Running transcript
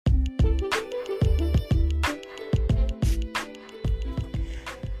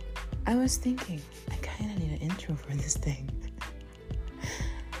I was thinking, I kind of need an intro for this thing.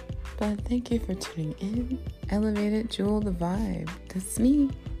 But thank you for tuning in. Elevated Jewel the Vibe. That's me.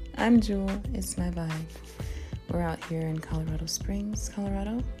 I'm Jewel. It's my vibe. We're out here in Colorado Springs,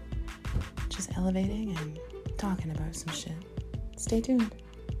 Colorado. Just elevating and talking about some shit. Stay tuned.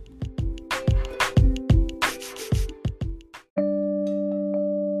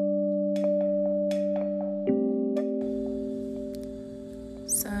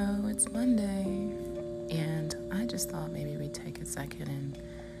 So it's Monday, and I just thought maybe we'd take a second and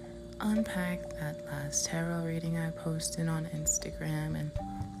unpack that last tarot reading I posted on Instagram and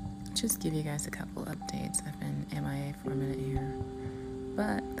just give you guys a couple updates. I've been MIA for a minute here,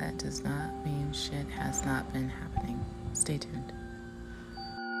 but that does not mean shit has not been happening. Stay tuned.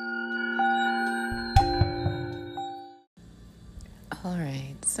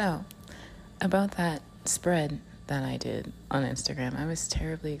 Alright, so about that spread that I did on Instagram, I was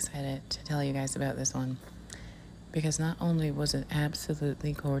terribly excited to tell you guys about this one because not only was it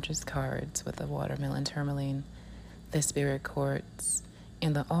absolutely gorgeous cards with the watermelon tourmaline, the spirit quartz,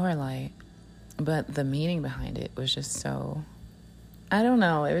 and the aura light, but the meaning behind it was just so, I don't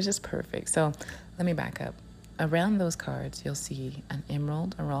know, it was just perfect. So let me back up. Around those cards, you'll see an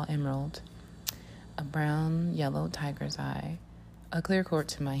emerald, a raw emerald, a brown yellow tiger's eye, a clear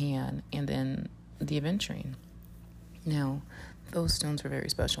quartz in my hand, and then the aventurine. Now, those stones were very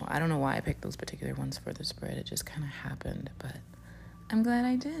special. I don't know why I picked those particular ones for the spread. It just kind of happened, but I'm glad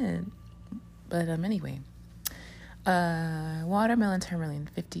I did. But anyway, watermelon tourmaline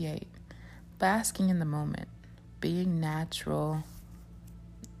 58, basking in the moment, being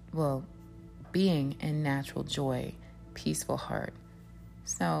in natural joy, peaceful heart.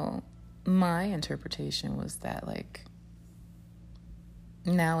 So my interpretation was that, like,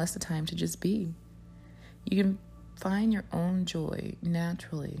 now is the time to just be. You can find your own joy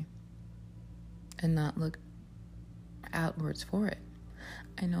naturally and not look outwards for it.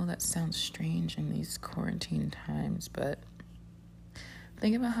 I know that sounds strange in these quarantine times, but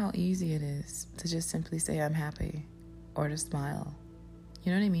think about how easy it is to just simply say I'm happy or to smile.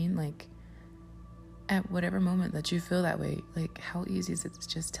 You know what I mean? Like, at whatever moment that you feel that way, like, how easy is it to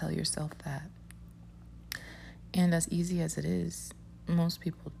just tell yourself that? And as easy as it is, most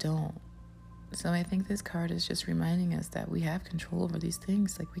people don't. So I think this card is just reminding us that we have control over these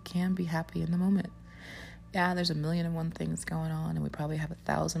things. Like, we can be happy in the moment. Yeah, there's 1,000,001 things going on, and we probably have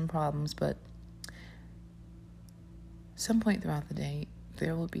 1,000 problems, but some point throughout the day,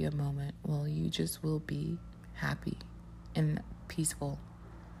 there will be a moment where you just will be happy and peaceful.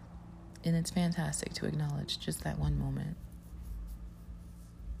 And it's fantastic to acknowledge just that one moment.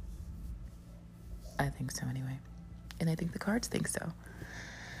 I think so anyway. And I think the cards think so.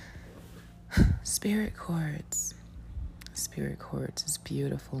 Spirit quartz. Spirit quartz is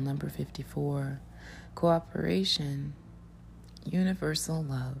beautiful. Number 54. Cooperation. Universal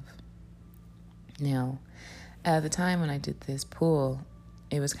love. Now, at the time when I did this pull,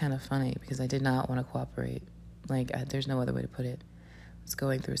 it was kind of funny because I did not want to cooperate. Like, there's no other way to put it. I was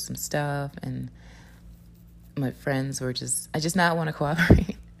going through some stuff and my friends were I just not want to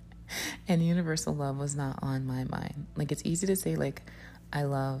cooperate. And universal love was not on my mind. Like, it's easy to say, like, I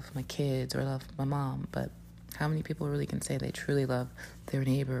love my kids or I love my mom, but how many people really can say they truly love their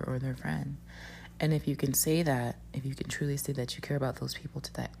neighbor or their friend? And if you can say that, if you can truly say that you care about those people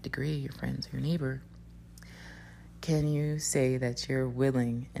to that degree, your friends or your neighbor, can you say that you're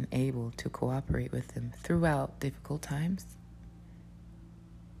willing and able to cooperate with them throughout difficult times?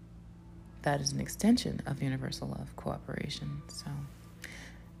 That is an extension of universal love, cooperation. So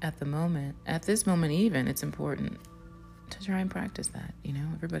at this moment even, it's important to try and practice that. You know,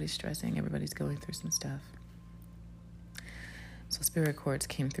 everybody's stressing, everybody's going through some stuff. So spirit quartz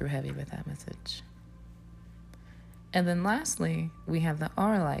came through heavy with that message. And then lastly, we have the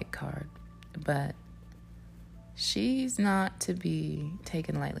aura light card, but she's not to be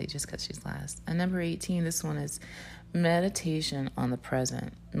taken lightly just because she's last. And number 18, this one is meditation on the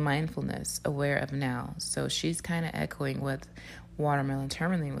present, mindfulness, aware of now. So she's kind of echoing what watermelon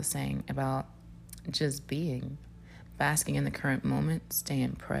tourmaline was saying about just being, basking in the current moment,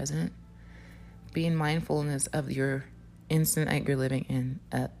 staying present, being mindfulness of your instant that you're living in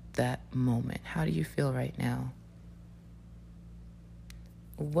at that moment. How do you feel right now?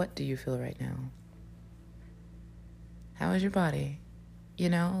 What do you feel right now? How is your body? You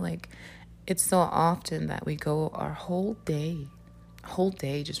know, like, it's so often that we go our whole day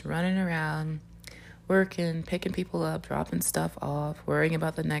just running around, working, picking people up, dropping stuff off, worrying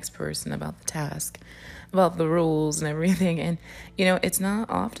about the next person, about the task, about the rules and everything. And, you know, it's not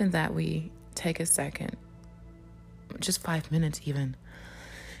often that we take a second, just 5 minutes even,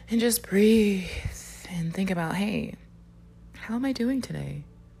 And just breathe and think about, hey, how am I doing today?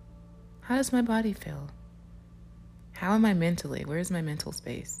 How does my body feel? How am I mentally? Where's my mental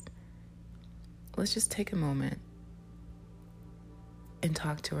space? Let's just take a moment and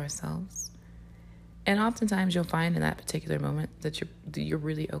talk to ourselves. And oftentimes you'll find in that particular moment that you're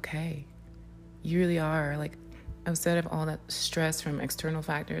really okay. You really are. Like, outside of all that stress from external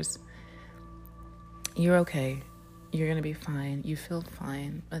factors, you're okay. You're going to be fine. You feel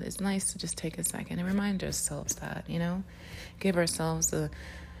fine. But it's nice to just take a second and remind ourselves that, give ourselves a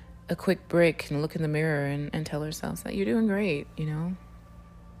quick break and look in the mirror and tell ourselves that you're doing great, You're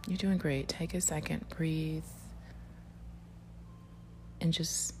doing great. Take a second, breathe, and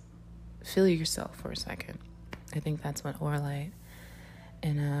just feel yourself for a second. I think that's what Orlight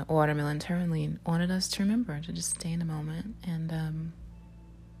and Watermelon Turleen wanted us to remember, to just stay in a moment and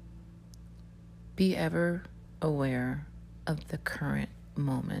be ever aware of the current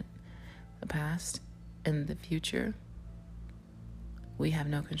moment. The past and the future, we have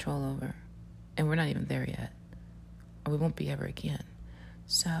no control over. And we're not even there yet. Or we won't be ever again.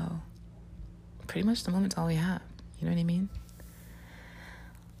 So, pretty much the moment's all we have. You know what I mean?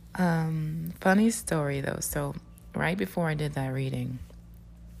 Funny story though. So, right before I did that reading,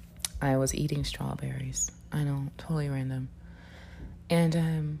 I was eating strawberries. I know, totally random.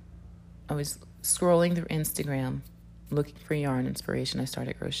 And I was scrolling through Instagram looking for yarn inspiration. I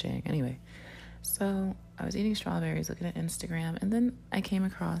started crocheting. Anyway, so I was eating strawberries, looking at Instagram, and then I came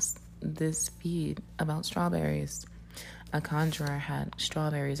across this feed about strawberries. A conjurer had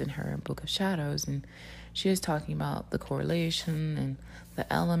strawberries in her Book of Shadows, and she was talking about the correlation and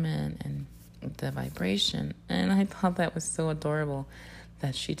the element and the vibration. And I thought that was so adorable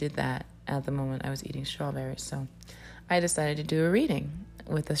that she did that at the moment I was eating strawberries. So I decided to do a reading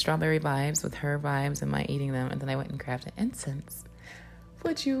with the strawberry vibes, with her vibes, and my eating them. And then I went and grabbed an incense.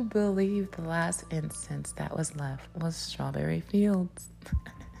 Would you believe the last incense that was left was Strawberry Fields?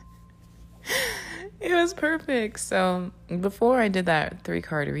 It was perfect. So before I did that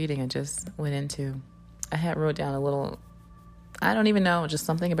 3-card reading, I had wrote down a little, I don't even know, just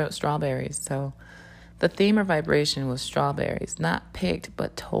something about strawberries. So the theme or vibration was strawberries, not picked,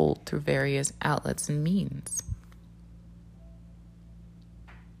 but told through various outlets and means.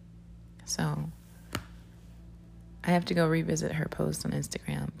 So I have to go revisit her post on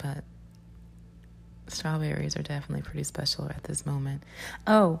Instagram, but strawberries are definitely pretty special at this moment.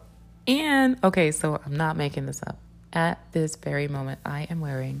 Oh, and okay, so I'm not making this up. At this very moment, I am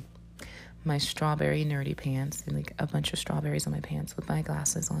wearing my strawberry nerdy pants and like a bunch of strawberries on my pants with my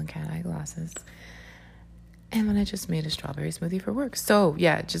glasses on, cat eye glasses. And then I just made a strawberry smoothie for work. So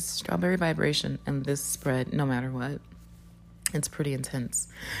yeah, just strawberry vibration and this spread, no matter what. It's pretty intense.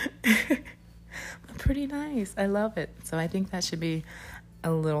 But pretty nice. I love it. So I think that should be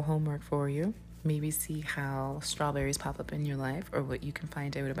a little homework for you. Maybe see how strawberries pop up in your life or what you can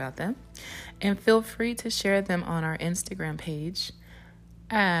find out about them. And feel free to share them on our Instagram page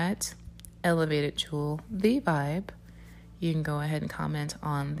at Elevated Jewel The Vibe. You can go ahead and comment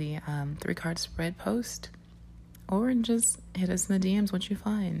on the 3-card spread post or just hit us in the DMs what you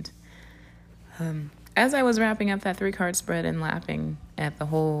find. As I was wrapping up that 3-card spread and laughing at the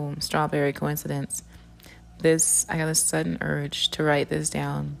whole strawberry coincidence, I got a sudden urge to write this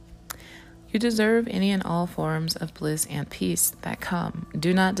down. You deserve any and all forms of bliss and peace that come.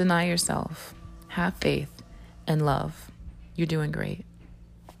 Do not deny yourself. Have faith and love. You're doing great.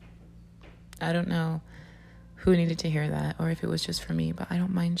 I don't know who needed to hear that or if it was just for me, but I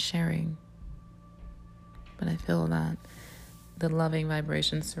don't mind sharing. But I feel that the loving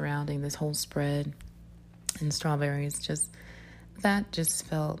vibration surrounding this whole spread and strawberries just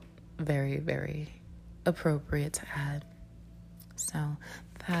felt very, very appropriate to add. So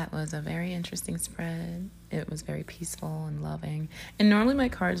that was a very interesting spread. It was very peaceful and loving. And normally my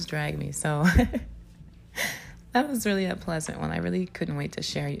cards drag me, so that was really a pleasant one. I really couldn't wait to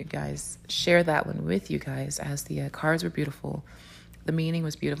share that one with you guys, as the cards were beautiful. The meaning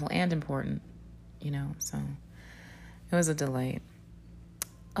was beautiful and important, so it was a delight.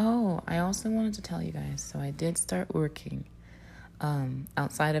 Oh, I also wanted to tell you guys, so I did start working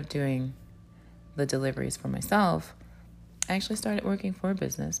outside of doing the deliveries for myself. I actually started working for a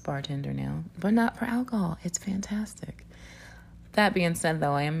business, bartender now, but not for alcohol. It's fantastic. That being said,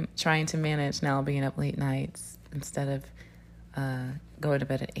 though, I am trying to manage now being up late nights instead of going to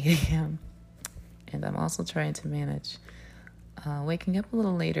bed at 8 a.m. And I'm also trying to manage waking up a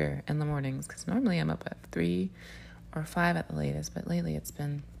little later in the mornings, because normally I'm up at 3 or 5 at the latest, but lately it's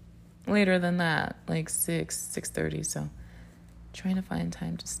been later than that, like 6:30. So trying to find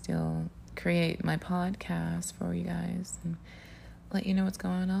time to still create my podcast for you guys and let you know what's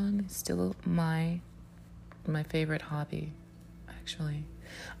going on. It's still my favorite hobby, actually.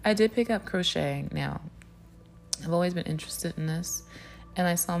 I did pick up crocheting now. I've always been interested in this, and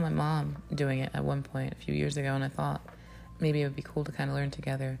I saw my mom doing it at one point a few years ago, and I thought maybe it would be cool to kind of learn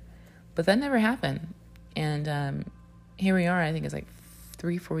together. But that never happened. And here we are, I think it's like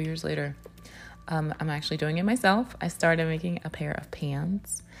 3-4 years later. I'm actually doing it myself. I started making a pair of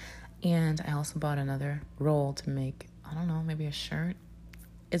pants, and I also bought another roll to make, I don't know, maybe a shirt.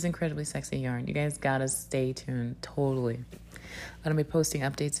 It's incredibly sexy yarn. You guys gotta stay tuned, totally. I'm gonna be posting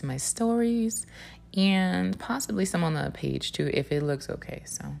updates in my stories and possibly some on the page too if it looks okay.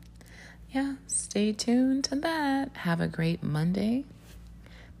 So yeah, stay tuned to that. Have a great Monday.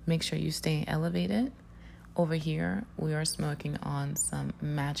 Make sure you stay elevated. Over here, we are smoking on some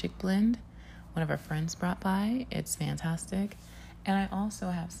Magic Blend. One of our friends brought by. It's fantastic. And I also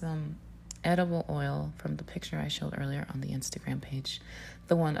have some edible oil from the picture I showed earlier on the Instagram page.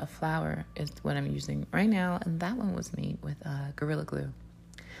 The one of flower is what I'm using right now, and that one was made with Gorilla Glue.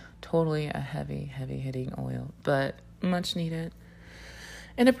 Totally a heavy hitting oil, but much needed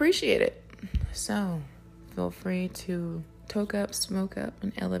and appreciate it. So feel free to toke up, smoke up,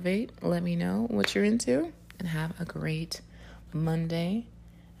 and elevate. Let me know what you're into, and have a great Monday.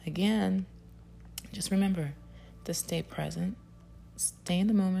 Again, just remember to stay present, stay in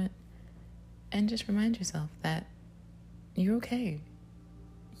the moment, and just remind yourself that you're okay.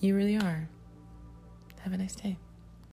 You really are. Have a nice day.